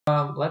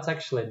Let's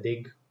actually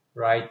dig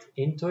right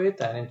into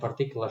it, and in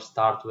particular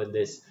start with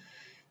this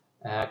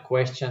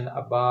question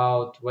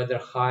about whether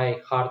high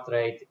heart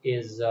rate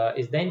is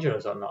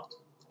dangerous or not.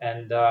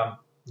 And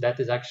that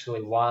is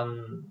actually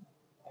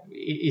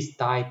is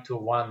tied to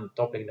one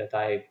topic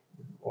that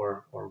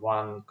or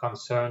one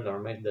concern or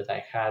myth that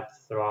I had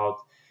throughout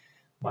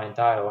my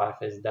entire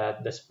life, is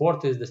that the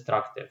sport is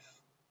destructive.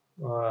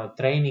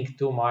 Training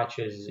too much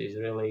is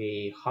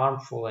really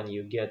harmful, and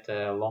you get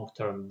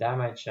long-term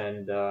damage,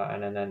 and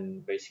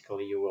then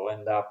basically you will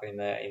end up in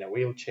a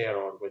wheelchair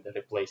or with a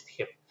replaced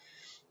hip.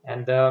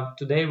 And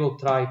today we'll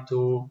try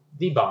to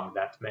debunk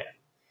that myth.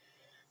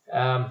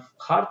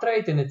 Heart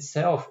rate in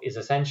itself is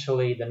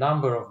essentially the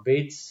number of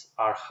beats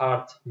our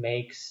heart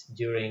makes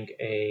during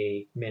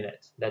a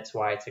minute. That's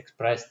why it's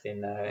expressed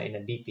in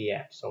a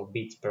BPM, so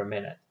beats per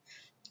minute.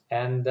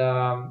 And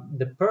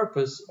the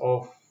purpose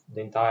of the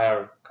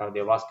entire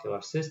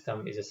cardiovascular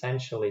system is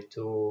essentially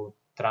to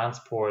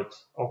transport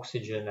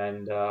oxygen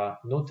and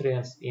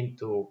nutrients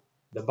into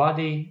the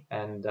body,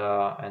 and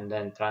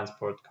then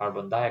transport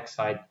carbon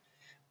dioxide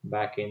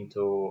back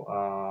into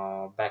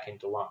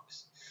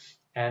lungs.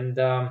 And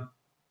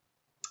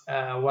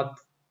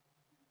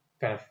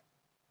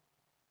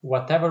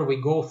whatever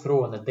we go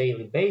through on a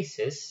daily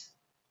basis,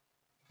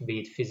 be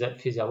it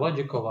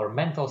physiological or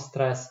mental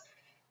stress,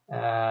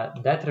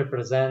 that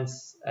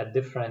represents a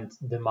different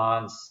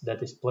demands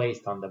that is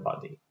placed on the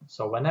body.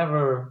 So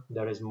whenever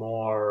there is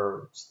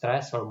more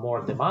stress or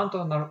more demand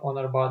on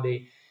our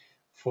body,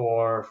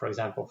 for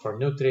example, for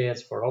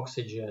nutrients, for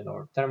oxygen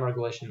or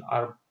thermoregulation,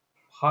 our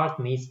heart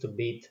needs to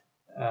beat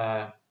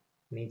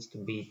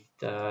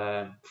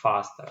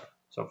faster.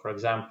 So for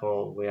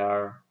example, we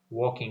are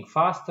walking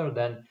faster,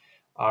 then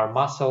our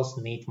muscles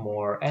need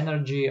more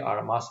energy,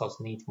 our muscles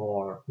need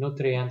more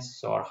nutrients,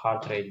 so our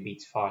heart rate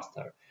beats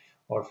faster.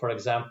 Or for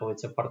example,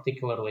 it's a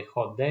particularly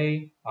hot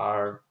day,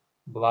 our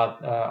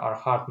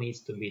heart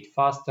needs to beat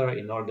faster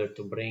in order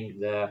to bring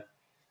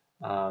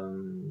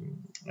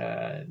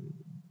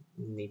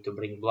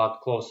blood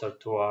closer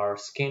to our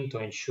skin to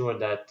ensure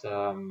that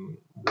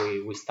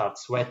we start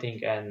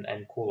sweating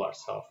and cool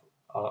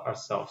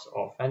ourselves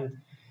off. And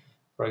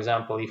for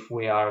example, if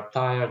we are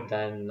tired,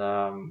 then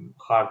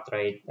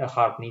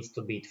heart needs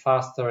to beat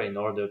faster in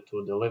order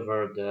to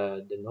deliver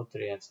the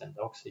nutrients and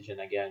the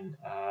oxygen again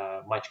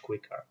much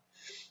quicker.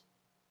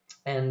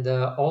 And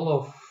all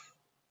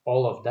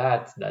of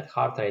that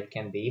heart rate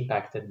can be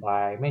impacted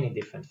by many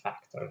different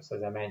factors,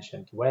 as I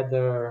mentioned: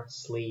 weather,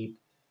 sleep,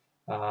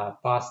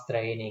 past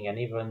training, and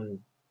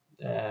even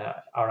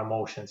our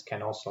emotions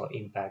can also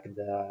impact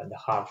the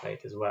heart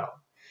rate as well.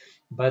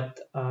 But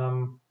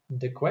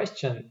the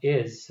question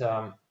is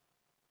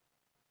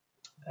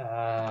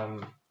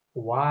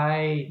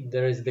why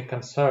there is the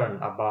concern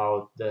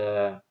about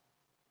the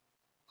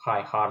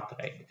high heart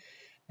rate.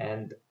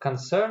 And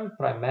concern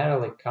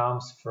primarily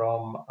comes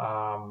from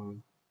a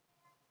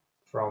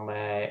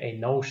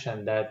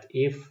notion that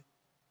if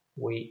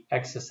we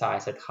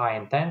exercise at high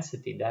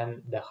intensity,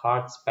 then the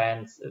heart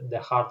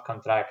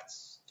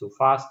contracts too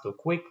fast, too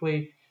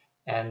quickly,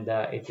 and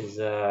it is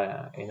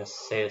in a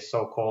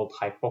so-called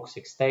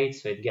hypoxic state,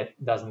 so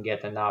it doesn't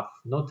get enough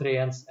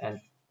nutrients, and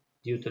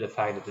due to the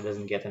fact that it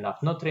doesn't get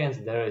enough nutrients,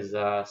 there is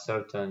a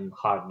certain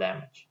heart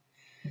damage.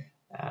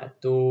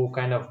 To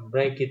kind of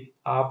break it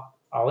up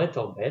a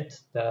little bit,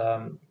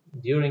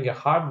 during a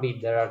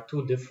heartbeat there are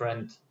two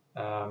different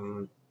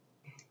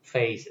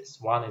phases.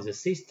 One is a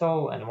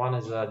systole and one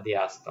is a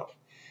diastole.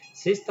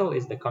 Systole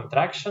is the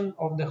contraction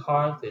of the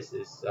heart. This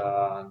is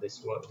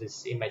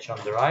this image on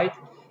the right,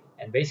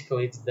 and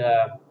basically it's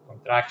the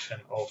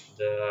contraction of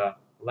the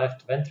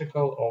left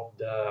ventricle of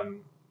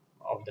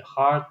the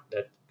heart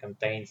that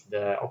contains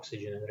the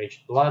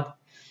oxygen-enriched blood.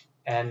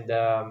 And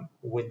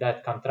with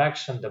that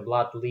contraction, the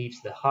blood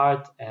leaves the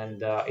heart,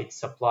 and it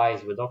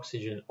supplies with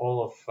oxygen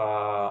all of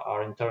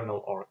our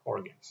internal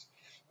organs.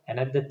 And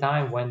at the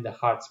time when the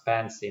heart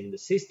spans in the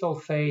systole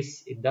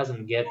phase, it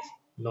doesn't get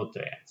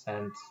nutrients,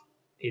 and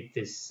it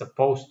is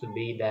supposed to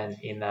be then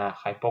in a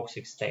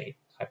hypoxic state.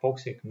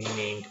 Hypoxic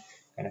meaning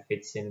kind of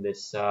it's in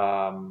this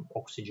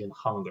oxygen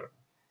hunger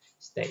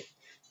state.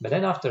 But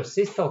then after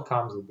systole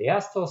comes the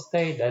diastole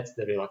state. That's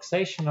the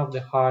relaxation of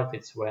the heart.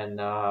 It's when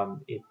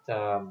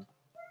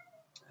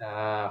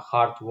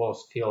heart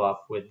walls fill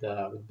up with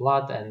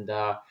blood, and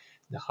the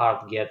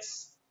heart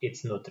gets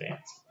its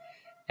nutrients.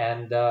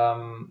 And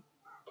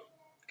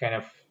kind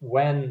of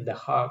when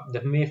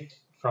the myth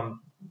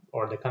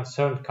or the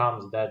concern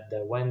comes that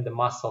when the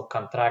muscle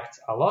contracts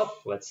a lot,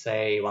 let's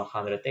say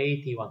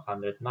 180,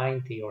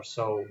 190 or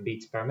so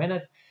beats per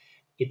minute,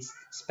 it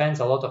spends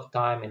a lot of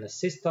time in a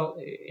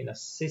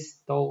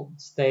systole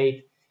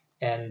state,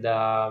 and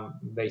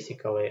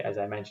basically, as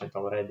I mentioned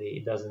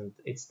already,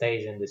 it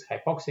stays in this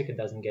hypoxic. It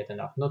doesn't get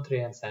enough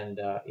nutrients, and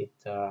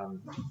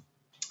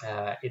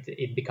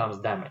it becomes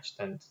damaged.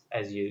 And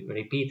as you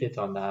repeat it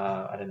on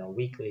a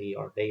weekly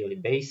or daily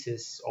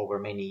basis over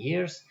many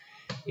years,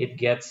 it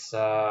gets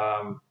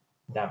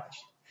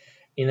damaged.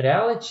 in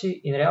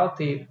reality,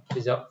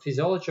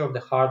 physiology of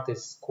the heart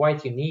is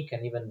quite unique,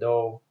 and even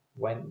though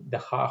when the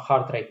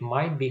heart rate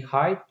might be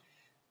high,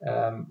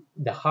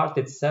 the heart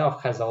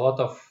itself has a lot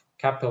of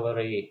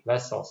capillary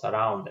vessels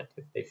around it.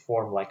 They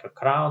form like a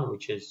crown,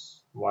 which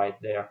is why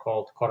they are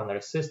called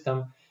coronary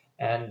system.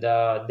 And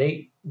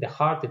the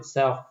heart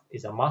itself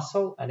is a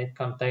muscle, and it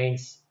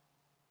contains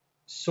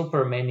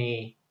super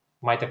many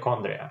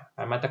mitochondria.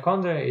 And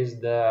mitochondria is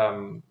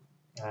the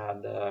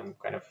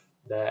kind of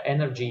the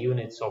energy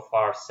units of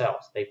our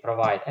cells. They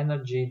provide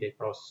energy, they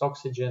process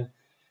oxygen,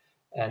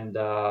 and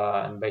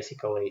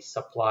basically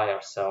supply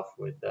ourselves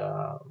with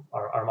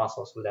our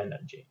muscles with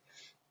energy.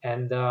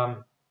 And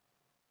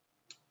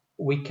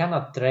we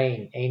cannot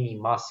train any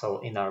muscle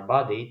in our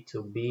body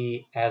to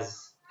be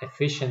as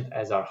efficient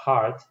as our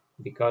heart,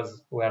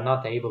 because we are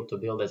not able to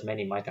build as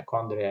many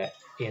mitochondria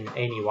in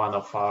any one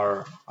of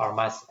our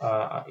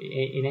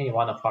in any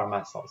one of our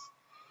muscles.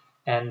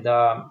 And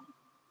the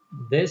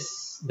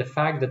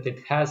fact that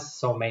it has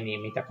so many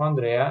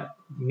mitochondria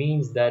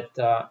means that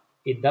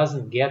it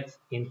doesn't get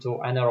into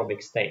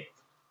anaerobic state.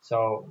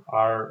 So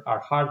our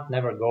heart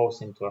never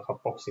goes into a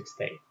hypoxic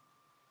state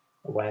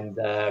when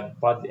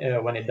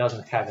it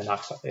doesn't have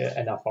enough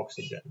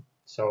oxygen.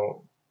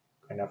 So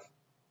kind of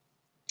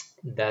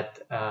that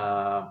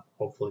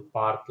hopefully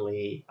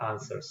partly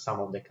answers some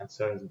of the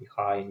concerns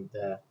behind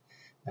the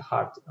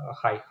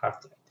high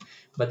heart rate.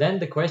 But then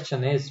the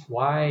question is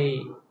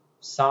why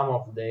some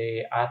of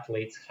the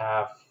athletes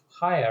have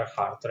higher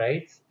heart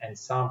rate and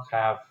some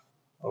have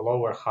a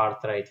lower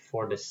heart rate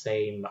for the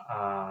same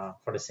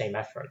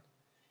effort.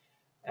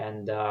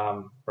 And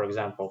for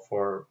example,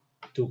 for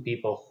two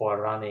people who are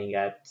running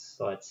at,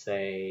 let's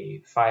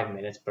say, 5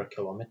 minutes per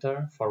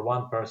kilometer, for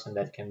one person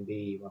that can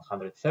be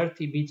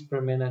 130 beats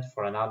per minute,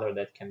 for another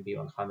that can be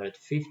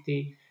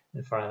 150,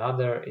 and for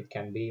another it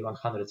can be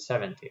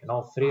 170, and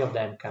all three of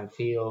them can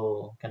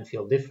feel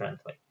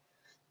differently.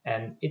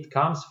 And it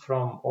comes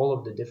from all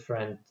of the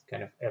different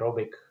kind of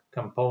aerobic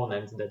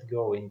components that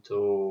go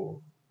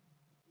into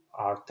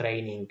our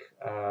training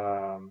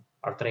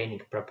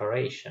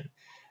preparation.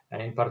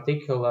 And in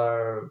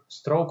particular,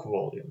 stroke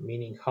volume,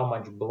 meaning how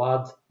much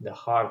blood the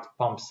heart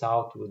pumps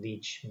out with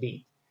each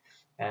beat.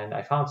 And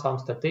I found some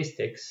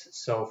statistics.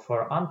 So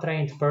for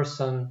untrained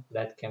person,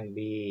 that can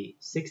be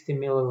 60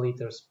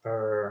 milliliters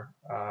per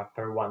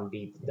one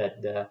beat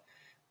that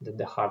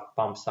the heart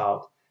pumps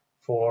out.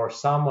 For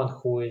someone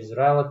who is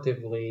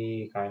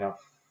relatively kind of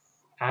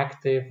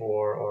active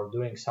or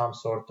doing some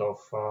sort of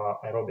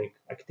aerobic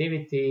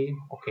activity,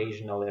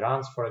 occasionally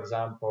runs, for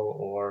example,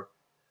 or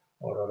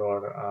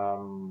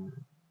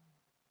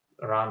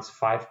runs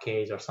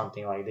 5Ks or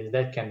something like this,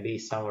 that can be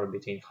somewhere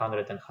between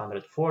 100 and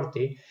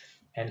 140.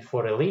 And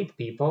for elite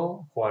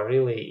people who are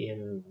really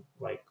in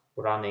like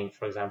running,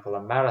 for example,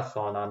 a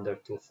marathon under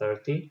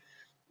 230,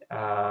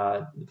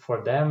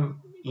 for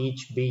them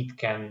each beat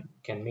can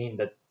mean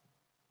that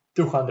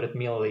 200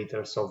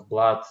 milliliters of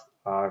blood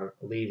are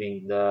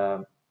leaving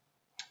the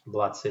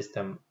blood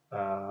system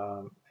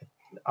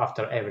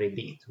after every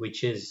beat,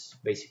 which is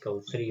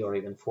basically 3 or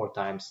even 4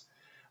 times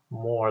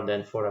more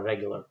than for a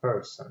regular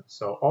person.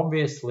 So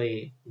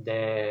obviously,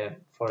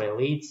 for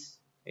elites,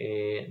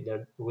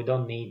 we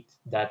don't need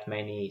that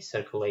many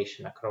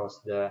circulation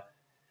across the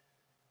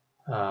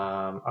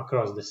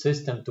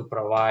system to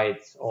provide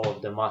all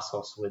of the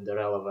muscles with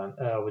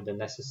the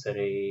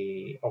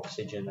necessary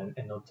oxygen and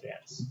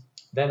nutrients.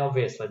 Then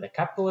obviously the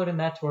capillary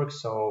network.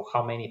 So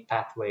how many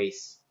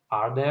pathways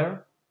are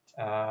there?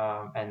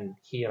 And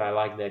here I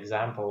like the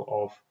example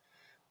of,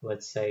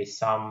 let's say,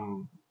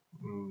 some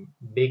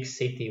big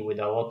city with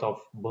a lot of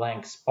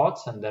blank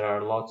spots, and there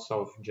are lots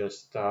of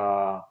just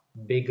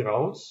big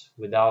roads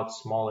without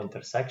small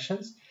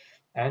intersections.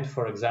 And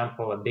for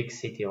example, a big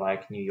city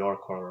like New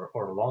York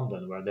or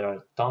London, where there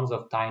are tons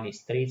of tiny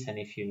streets, and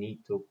if you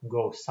need to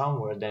go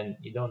somewhere, then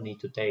you don't need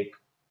to take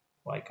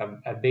like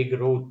a big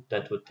route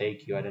that would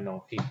take you, I don't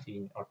know,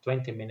 15 or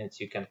 20 minutes.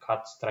 You can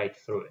cut straight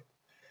through it.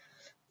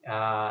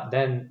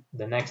 Then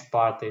the next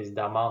part is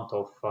the amount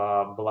of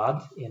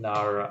blood in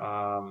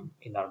our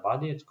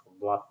body. It's called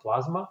blood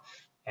plasma,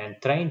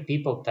 and trained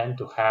people tend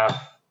to have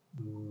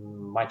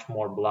much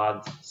more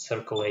blood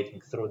circulating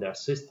through their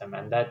system,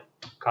 and that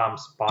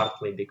comes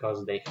partly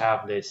because they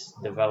have this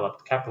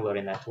developed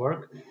capillary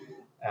network,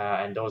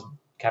 and those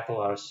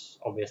capillaries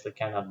obviously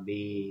cannot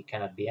be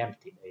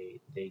empty.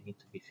 They need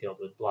to be filled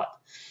with blood.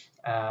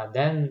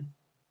 Then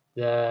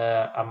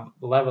the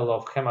level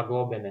of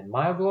hemoglobin and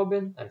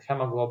myoglobin, and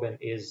hemoglobin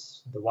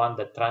is the one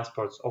that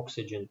transports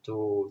oxygen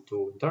to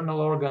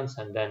internal organs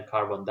and then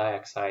carbon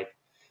dioxide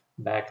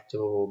back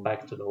to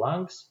the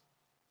lungs,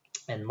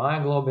 and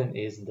myoglobin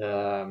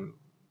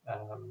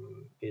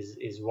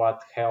is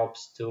what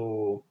helps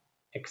to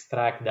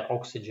extract the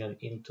oxygen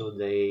into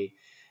the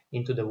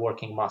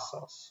working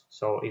muscles.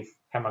 So if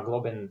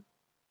hemoglobin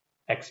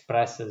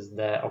expresses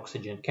the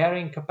oxygen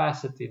carrying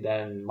capacity,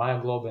 then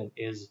myoglobin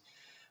is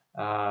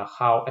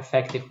how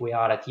effective we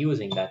are at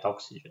using that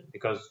oxygen,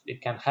 because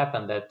it can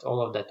happen that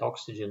all of that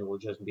oxygen will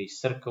just be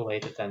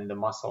circulated and the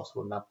muscles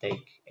will not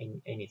take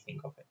anything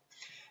of it.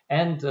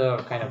 And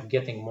kind of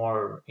getting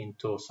more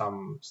into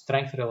some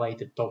strength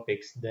related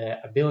topics, the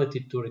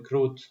ability to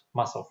recruit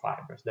muscle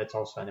fibers, that's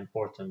also an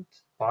important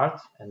part,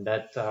 and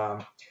that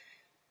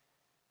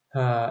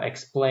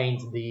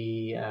explains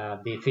the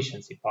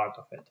efficiency part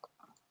of it,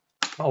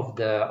 of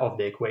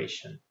the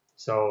equation.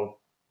 So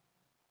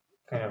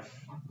kind of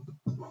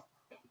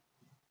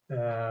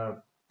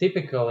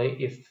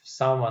typically, if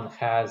someone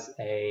has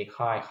a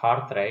high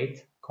heart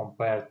rate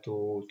compared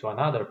to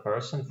another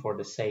person for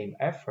the same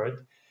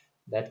effort,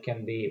 that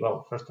can be,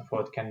 well, first of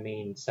all, it can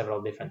mean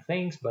several different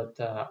things, but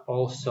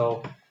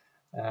also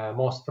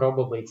most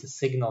probably it's a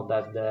signal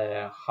that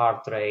the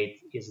heart rate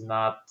is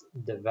not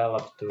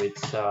developed to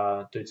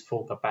its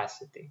full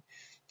capacity.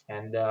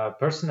 And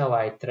personally,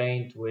 I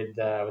trained with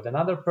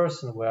another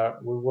person where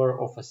we were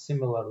of a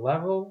similar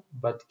level,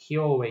 but he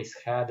always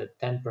had a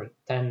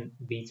 10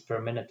 beats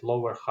per minute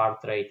lower heart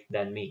rate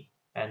than me.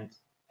 And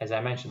as I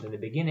mentioned in the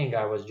beginning,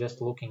 I was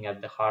just looking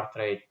at the heart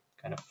rate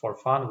kind of for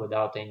fun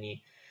without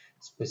any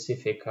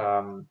specific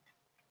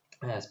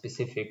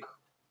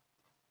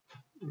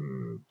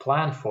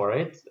plan for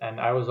it. And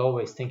I was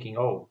always thinking,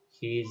 oh,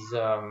 he's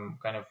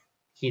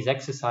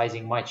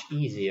exercising much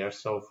easier,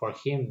 so for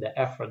him the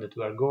effort that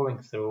we are going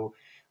through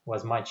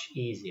was much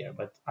easier.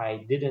 But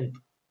I didn't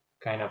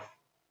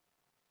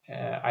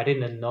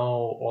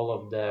know all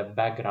of the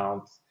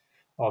background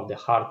of the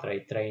heart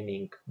rate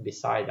training.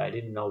 Beside, I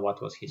didn't know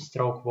what was his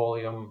stroke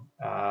volume,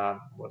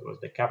 what was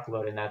the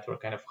capillary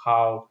network, kind of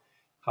how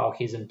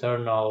his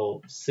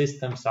internal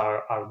systems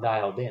are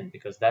dialed in,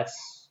 because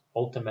that's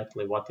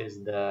ultimately what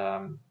is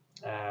the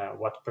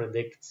what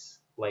predicts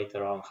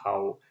later on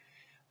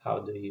how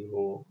do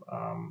you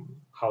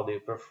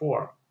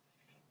perform.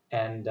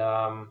 And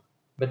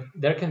but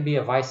there can be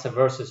a vice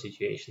versa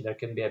situation. There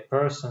can be a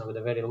person with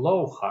a very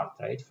low heart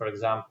rate, for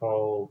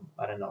example,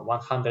 I don't know,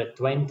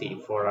 120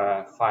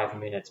 for 5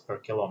 minutes per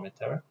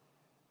kilometer.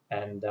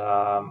 And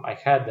I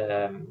had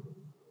an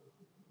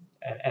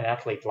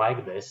athlete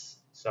like this,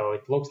 so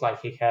it looks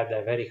like he had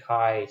a very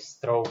high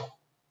stroke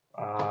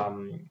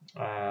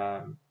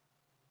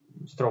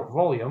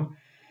volume.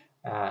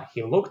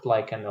 He looked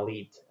like an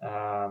elite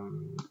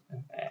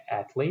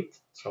athlete,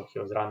 so he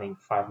was running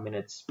 5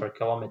 minutes per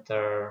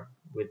kilometer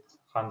with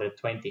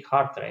 120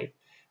 heart rate,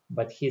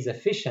 but his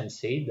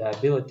efficiency, the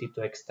ability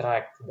to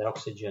extract the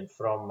oxygen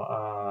from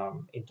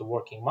into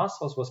working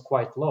muscles, was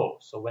quite low.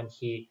 So when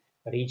he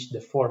reached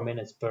the 4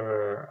 minutes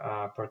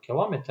per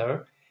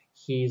kilometer,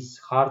 his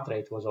heart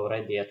rate was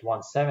already at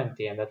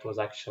 170, and that was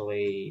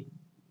actually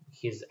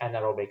his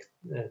anaerobic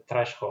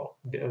threshold,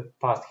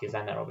 past his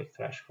anaerobic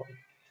threshold.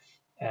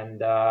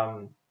 And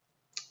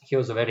he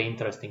was a very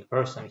interesting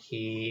person.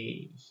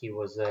 He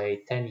was a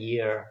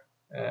 10-year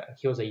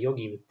he was a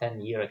yogi with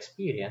 10-year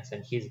experience,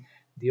 and his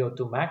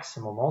VO2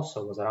 maximum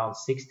also was around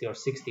 60 or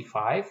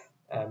 65,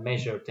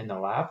 measured in a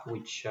lab,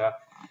 which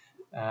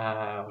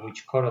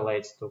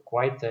correlates to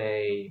quite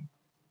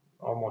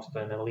almost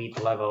an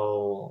elite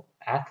level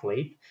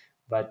athlete.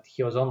 But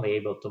he was only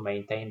able to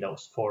maintain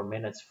those 4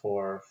 minutes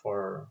for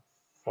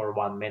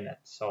 1 minute.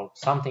 So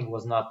something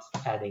was not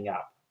adding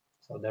up.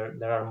 So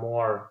there are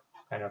more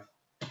kind of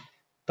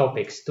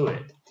topics to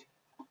it.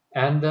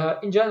 And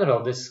in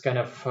general, this kind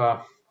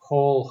of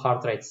whole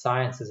heart rate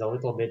science is a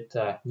little bit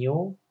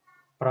new.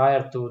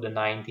 Prior to the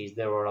 90s,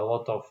 there were a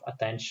lot of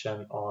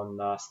attention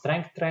on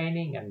strength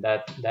training, and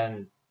that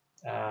then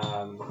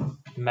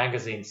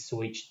magazines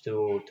switched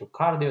to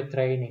cardio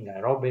training,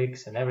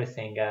 aerobics, and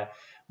everything.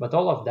 But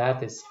all of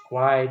that is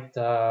quite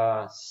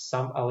kind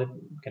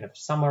of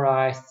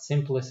summarized,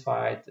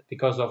 simplified,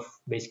 because of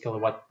basically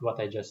what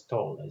I just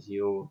told. As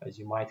you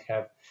might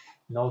have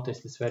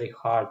noticed, it's very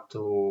hard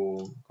to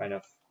kind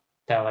of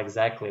tell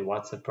exactly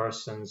what's a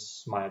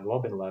person's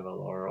myoglobin level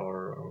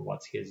or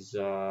what's his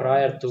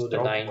prior to the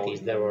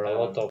 90s. There were a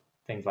lot of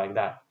things like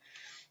that.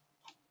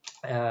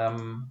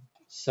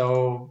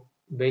 So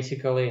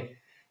basically,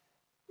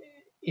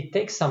 it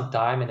takes some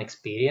time and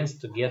experience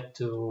to get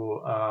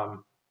to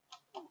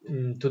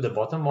the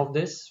bottom of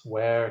this,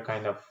 where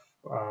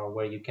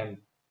where you can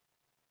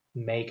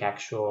make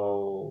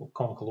actual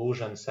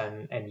conclusions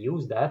and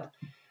use that.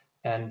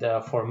 And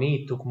for me,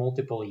 it took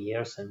multiple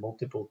years and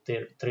multiple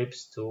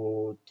trips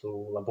to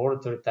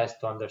laboratory tests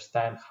to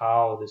understand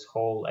how this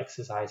whole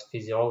exercise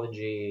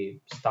physiology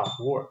stuff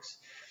works.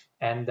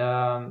 And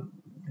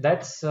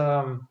that's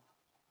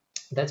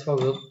what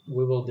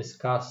we will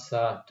discuss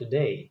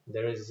today.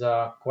 There is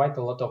quite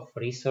a lot of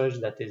research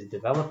that is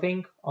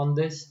developing on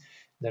this.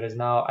 There is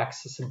now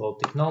accessible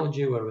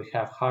technology where we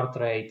have heart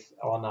rate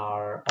on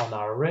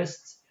our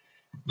wrists.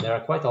 There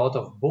are quite a lot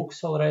of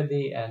books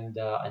already and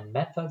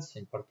methods,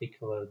 in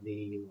particular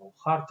the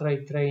heart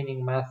rate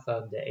training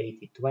method, the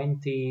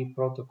 80-20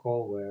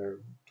 protocol, where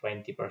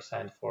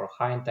 20% for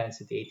high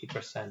intensity,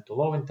 80% to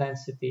low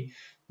intensity.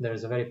 There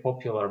is a very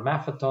popular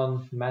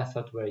marathon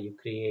method where you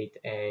create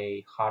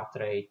a heart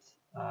rate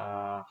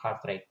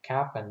heart rate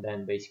cap and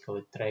then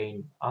basically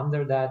train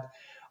under that.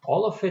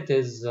 All of it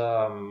is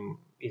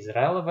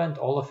relevant.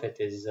 All of it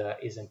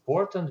is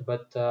important.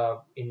 But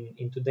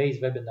in today's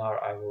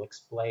webinar, I will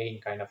explain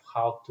kind of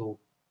how to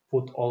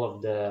put all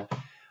of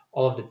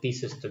the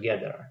pieces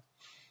together.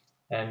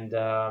 And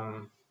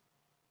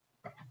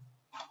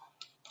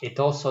it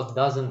also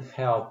doesn't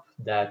help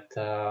that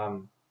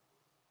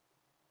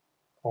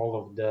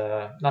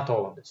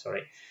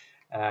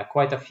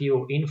quite a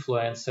few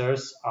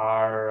influencers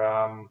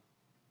are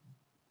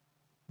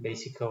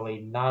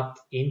basically not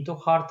into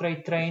heart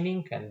rate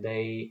training, and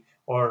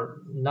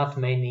or not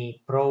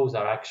many pros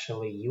are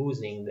actually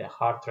using the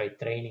heart rate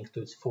training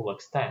to its full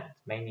extent.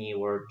 Many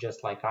were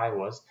just like I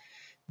was.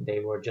 They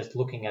were just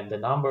looking at the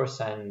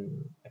numbers,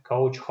 and a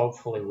coach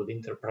hopefully would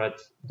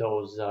interpret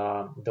those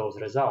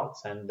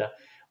results. And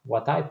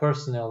what I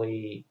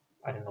personally,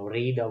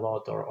 read a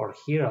lot or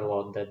hear a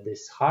lot, that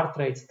this heart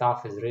rate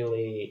stuff is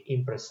really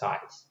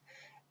imprecise.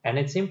 And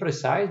it's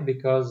imprecise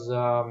because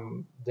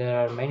there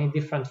are many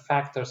different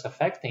factors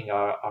affecting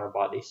our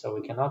body, so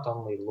we cannot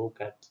only look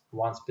at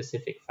one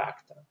specific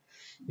factor.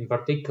 In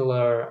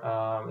particular,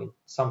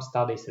 some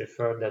studies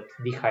refer that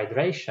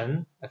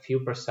dehydration, a few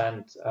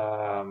percent, 2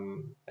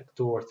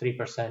 or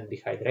 3%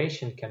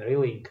 dehydration, can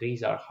really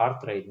increase our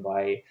heart rate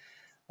by,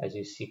 as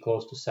you see,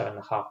 close to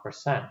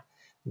 7.5%.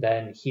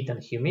 Then heat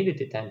and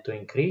humidity tend to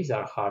increase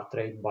our heart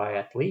rate by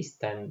at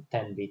least 10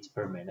 beats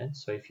per minute.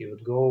 So if you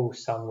would go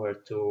somewhere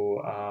to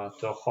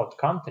a hot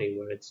country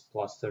where it's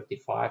plus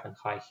 35 and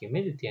high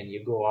humidity, and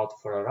you go out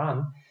for a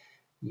run,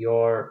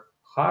 your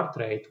heart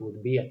rate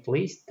would be at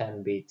least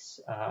 10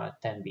 beats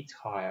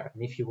higher.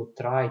 And if you would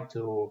try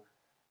to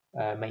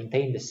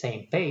maintain the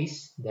same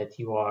pace that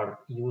you are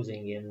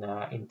using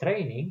in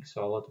training,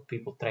 so a lot of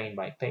people train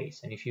by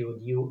pace, and if you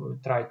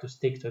would try to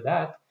stick to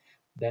that,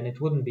 then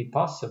it wouldn't be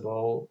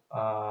possible,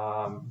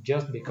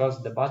 just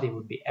because the body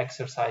would be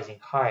exercising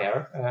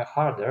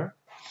harder,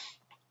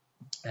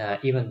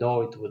 even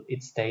though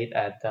it stayed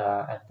at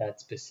that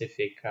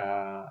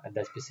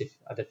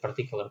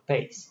particular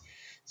pace.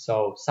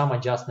 So some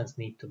adjustments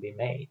need to be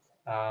made.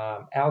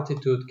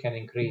 Altitude can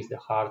increase the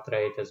heart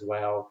rate as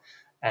well,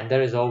 and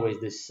there is always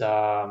this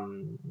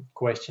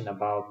question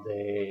about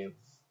the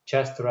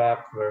chest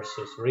rep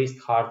versus wrist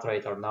heart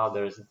rate, or now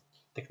there's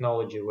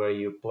technology where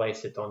you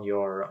place it on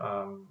your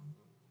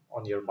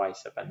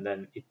bicep, and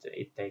then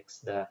it takes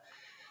the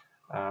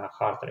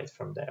heart rate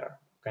from there.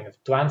 Kind of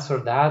to answer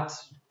that,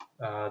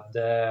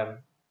 the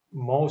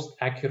most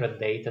accurate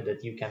data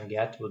that you can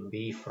get would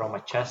be from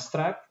a chest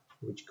strap,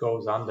 which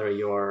goes under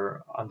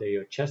your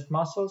chest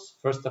muscles.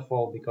 First of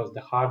all, because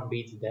the heart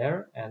beats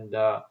there, and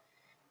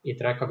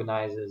it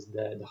recognizes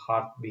the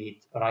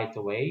heartbeat right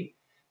away.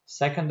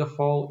 Second of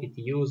all, it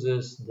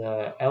uses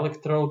the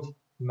electrode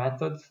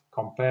method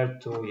compared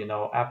to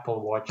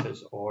Apple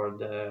watches or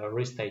the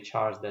wrist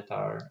HRs that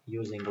are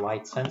using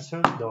light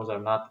sensors. Those are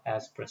not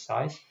as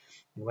precise.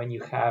 And when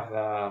you have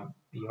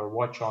your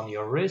watch on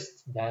your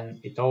wrist,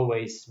 then it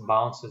always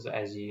bounces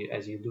as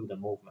you do the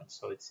movement.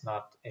 So it's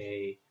not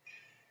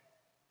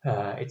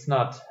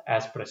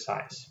as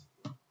precise.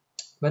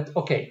 But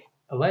okay,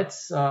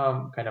 let's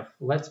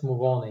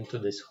move on into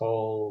this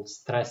whole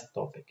stress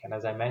topic. And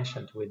as I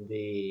mentioned,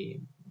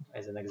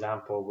 as an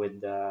example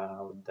with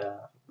the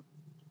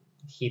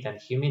heat and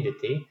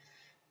humidity,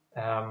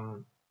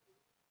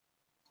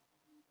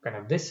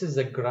 this is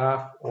a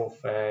graph of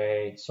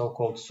a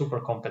so-called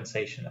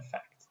supercompensation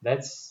effect.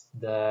 That's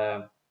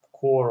the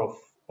core of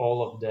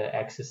all of the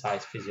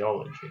exercise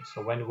physiology.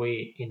 So when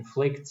we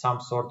inflict some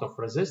sort of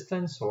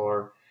resistance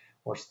or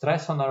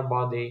stress on our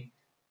body,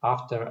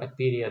 after a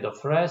period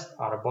of rest,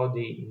 our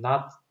body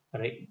not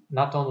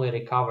only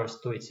recovers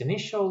to its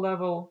initial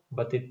level,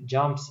 but it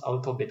jumps a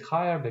little bit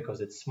higher because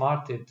it's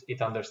smart.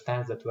 It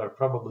understands that we're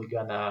probably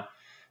gonna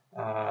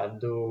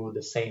do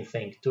the same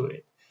thing to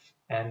it.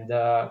 And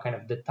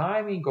the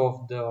timing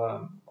of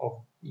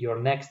your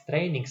next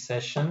training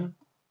session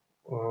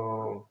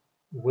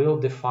will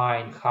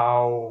define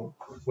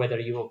whether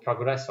you will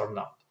progress or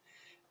not.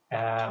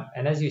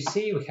 And as you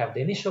see, we have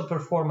the initial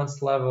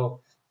performance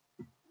level,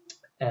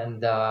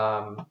 and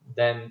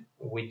then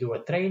we do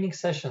a training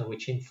session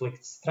which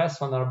inflicts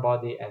stress on our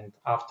body, and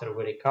after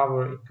we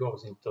recover, it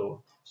goes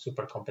into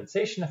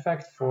supercompensation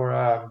effect for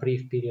a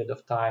brief period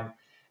of time,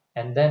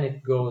 and then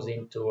it goes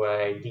into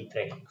a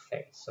detraining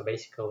phase. So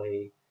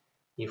basically,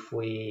 if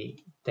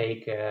we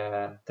take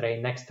a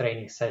next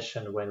training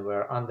session when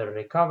we're under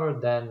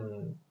recovered,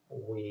 then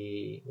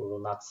we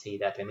will not see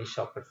that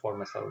initial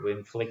performance, or we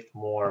inflict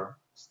more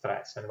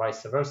stress, and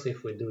vice versa.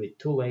 If we do it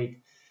too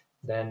late,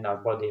 then our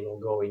body will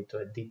go into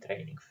a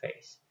detraining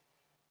phase.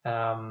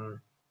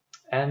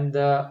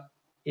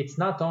 It's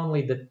not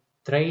only the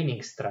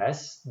training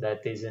stress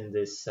that is in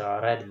this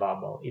red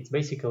bubble. It's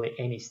basically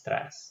any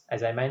stress.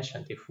 As I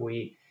mentioned, if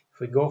we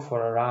go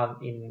for a run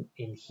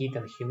in heat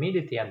and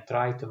humidity and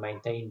try to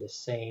maintain the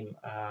same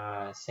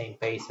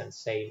pace and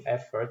same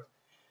effort,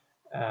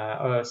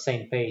 or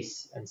same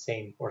pace and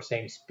same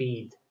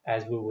speed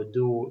as we would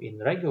do in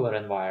regular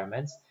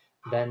environments,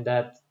 then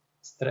that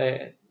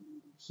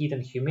heat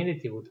and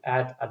humidity would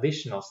add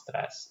additional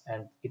stress,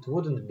 and it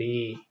wouldn't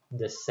be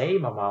the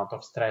same amount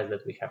of stress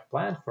that we have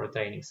planned for a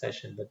training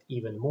session, but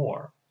even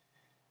more.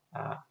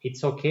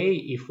 It's okay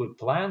if we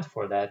planned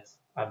for that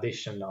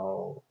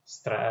additional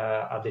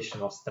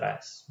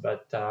stress,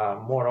 but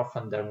more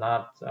often than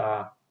not,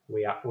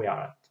 we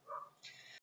aren't.